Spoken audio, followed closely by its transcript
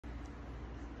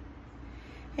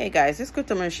Hey guys, it's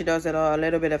Crypto. She does it all, a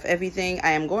little bit of everything.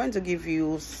 I am going to give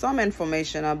you some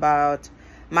information about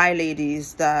Milady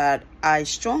that I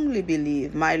strongly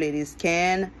believe Milady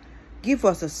can give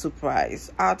us a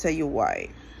surprise. I'll tell you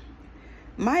why.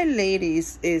 Milady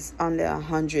is under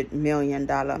 $100 million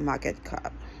market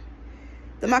cap.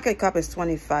 The market cap is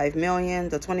 25 million.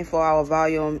 The 24-hour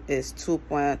volume is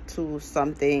 2.2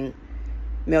 something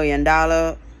million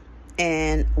dollar.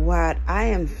 And what I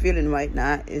am feeling right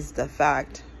now is the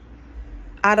fact,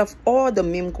 out of all the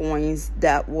meme coins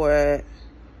that were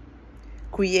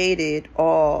created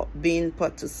or being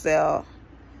put to sell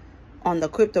on the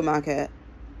crypto market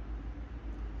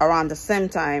around the same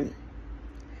time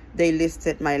they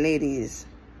listed Milady,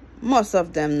 most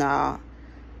of them now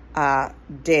are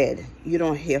dead. You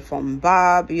don't hear from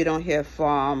Bob, you don't hear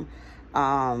from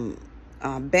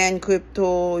Ben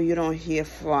Crypto, you don't hear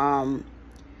from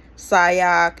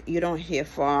Sayak, you don't hear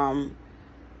from,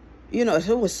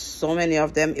 there was so many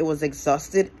of them. It was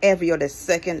exhausted. Every other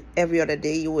second, every other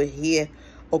day, you would hear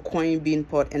a coin being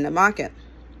put in the market.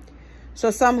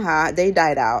 So somehow they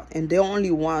died out, and the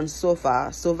only one so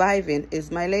far surviving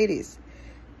is Milady.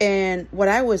 And what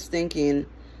I was thinking,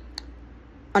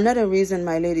 another reason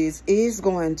Milady is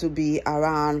going to be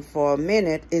around for a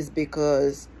minute is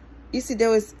because, you see, there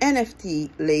was NFT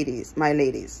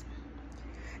Milady.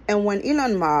 And when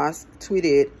Elon Musk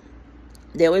tweeted,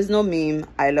 "There is no meme,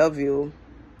 I love you,"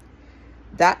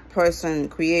 that person,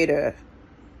 creator,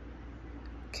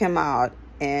 came out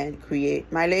and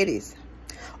create Milady.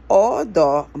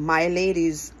 Although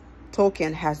Milady's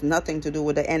token has nothing to do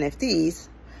with the NFTs,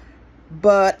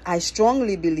 but I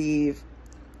strongly believe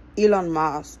Elon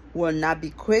Musk will not be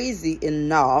crazy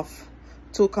enough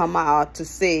to come out to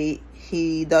say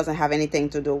he doesn't have anything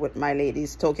to do with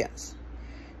Milady's tokens,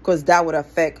 because that would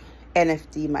affect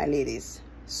NFT Milady.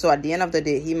 So at the end of the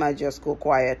day, he might just go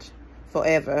quiet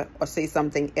forever or say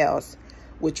something else,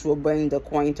 which will bring the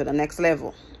coin to the next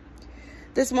level.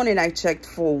 This morning I checked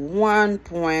for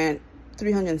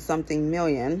 1.300 something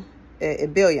million, a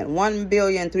billion,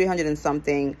 1,300,000,000 and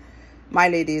something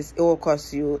Milady. It will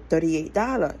cost you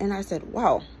 $38. And I said,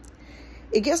 wow.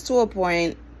 It gets to a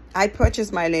point, I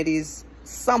purchased Milady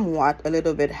somewhat a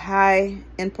little bit high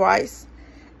in price,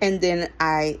 and then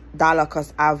I dollar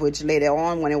cost average later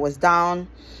on when it was down,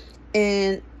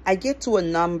 and I get to a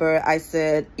number. I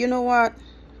said, you know what,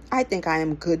 I think I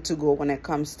am good to go when it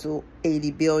comes to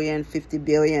 80 billion, 50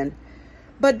 billion.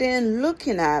 But then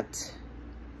looking at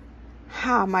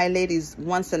how Milady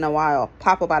once in a while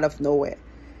pop up out of nowhere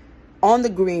on the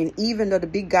green, even though the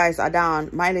big guys are down,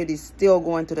 Milady is still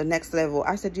going to the next level.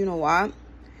 I said, you know what,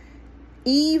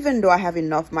 even though I have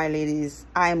enough Milady,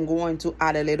 I am going to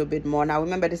add a little bit more. Now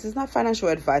remember, this is not financial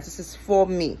advice, this is for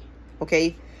me,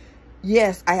 okay?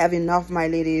 Yes, I have enough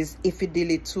Milady. If it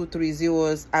delete 2-3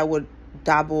 zeros, I would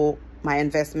double my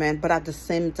investment. But at the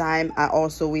same time, I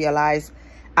also realize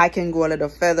I can go a little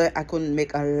further. I couldn't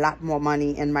make a lot more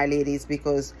money in Milady,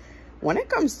 because when it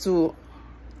comes to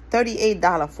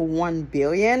 $38 for 1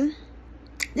 billion,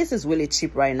 this is really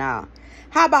cheap right now.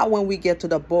 How about when we get to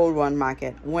the bull run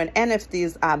market, when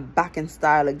NFTs are back in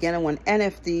style again, and when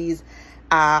NFTs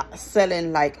are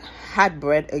selling like hot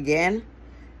bread again,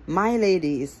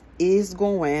 Milady is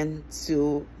going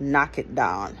to knock it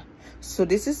down. So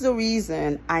this is the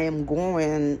reason I am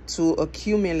going to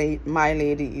accumulate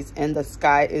Milady, and the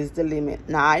sky is the limit.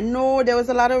 Now I know there was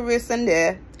a lot of risk in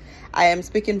there. I am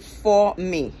speaking for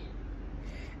me.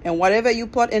 And whatever you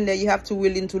put in there, you have to be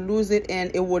willing to lose it,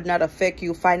 and it would not affect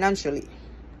you financially.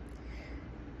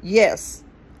 Yes,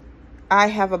 I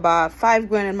have about 5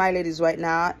 grand in Milady right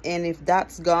now, and if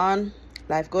that's gone,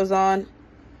 life goes on.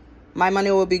 My money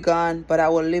will be gone, but I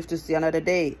will live to see another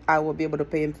day. I will be able to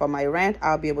pay for my rent.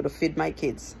 I'll be able to feed my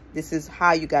kids. This is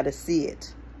how you got to see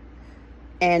it.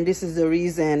 And this is the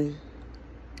reason,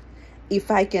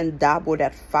 if I can double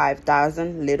that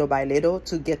 5,000 little by little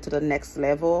to get to the next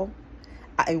level,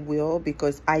 I will,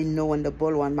 because I know when the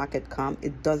bull run market comes,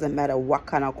 it doesn't matter what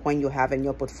kind of coin you have in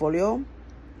your portfolio,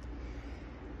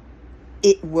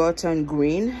 it will turn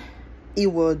green.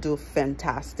 It will do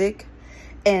fantastic.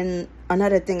 And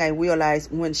another thing I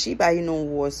realized, when Shiba Inu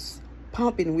was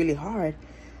pumping really hard,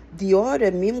 the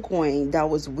other meme coin that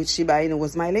was with Shiba Inu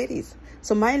was Milady.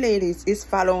 So Milady is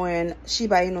following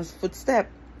Shiba Inu's footstep.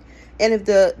 And if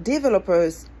the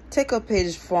developers take a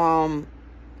page from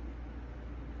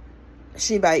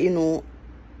Shiba Inu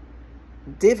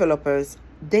developers,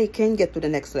 they can get to the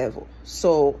next level.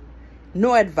 So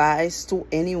no advice to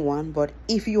anyone, but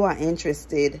if you are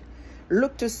interested,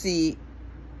 look to see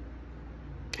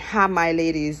how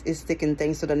Milady is taking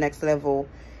things to the next level,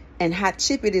 and how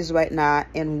cheap it is right now,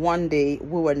 and one day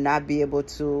we will not be able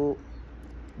to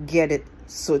get it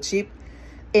so cheap.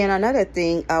 And another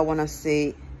thing I want to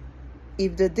say,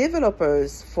 if the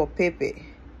developers for Pepe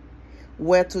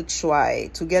were to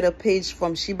try to get a page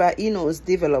from Shiba Inu's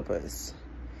developers,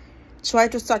 try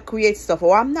to start create stuff,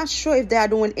 or I'm not sure if they are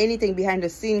doing anything behind the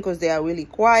scene because they are really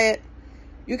quiet.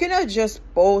 You cannot just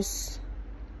post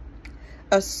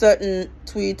a certain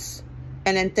tweets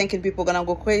and then thinking people are gonna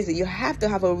go crazy. You have to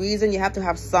have a reason. You have to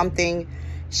have something.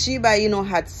 Shiba Inu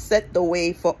had set the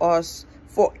way for us,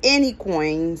 for any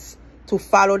coins, to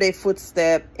follow their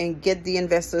footstep and get the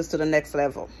investors to the next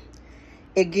level.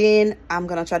 Again, I'm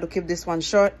gonna try to keep this one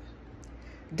short.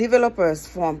 Developers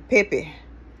from Pepe,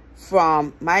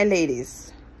 from Milady,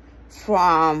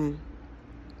 from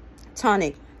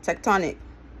Tectonic,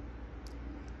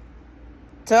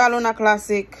 Terra Luna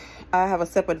Classic, I have a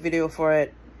separate video for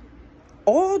it.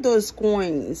 All those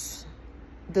coins,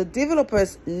 the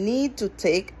developers need to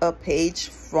take a page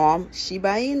from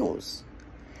Shiba Inu's.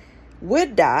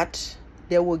 With that,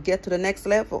 they will get to the next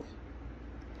level.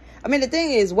 I mean, the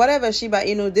thing is, whatever Shiba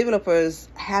Inu developers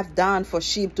have done for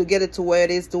SHIB to get it to where it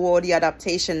is, to all the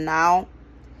adaptation now,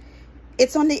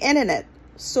 it's on the internet.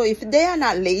 So if they are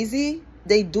not lazy,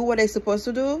 they do what they're supposed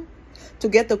to do to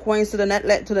get the coins to the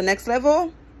next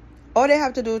level. All they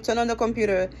have to do, turn on the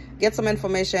computer, get some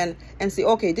information, and see,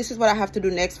 okay, this is what I have to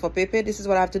do next for Pepe. This is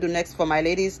what I have to do next for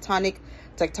Milady,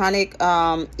 Tectonic,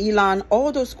 Elon,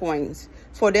 all those coins.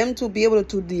 For them to be able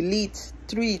to delete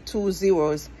 3 2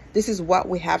 zeros, this is what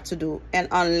we have to do. And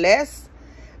unless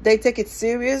they take it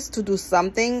serious to do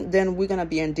something, then we're going to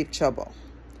be in deep trouble.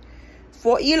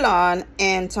 For Elon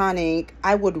and Tonic,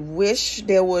 I would wish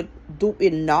they would do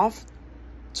enough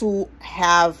to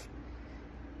have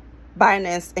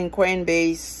Binance and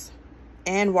Coinbase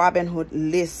and Robinhood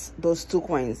list those 2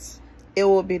 coins. It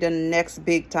will be the next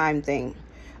big time thing.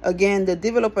 Again, the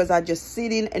developers are just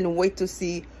sitting and wait to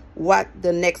see what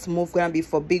the next move gonna be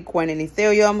for Bitcoin and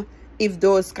Ethereum. If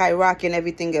those skyrocket and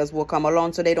everything else will come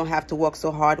along, so they don't have to work so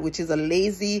hard, which is a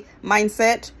lazy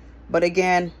mindset. But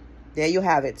again, there you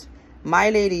have it. My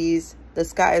ladies, the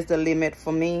sky is the limit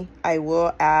for me. I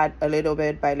will add a little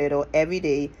bit by little every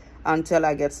day until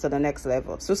I get to the next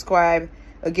level. Subscribe.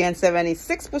 Again,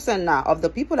 76% now of the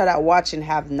people that are watching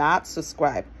have not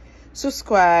subscribed.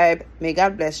 Subscribe. May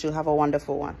God bless you. Have a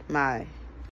wonderful one. Bye.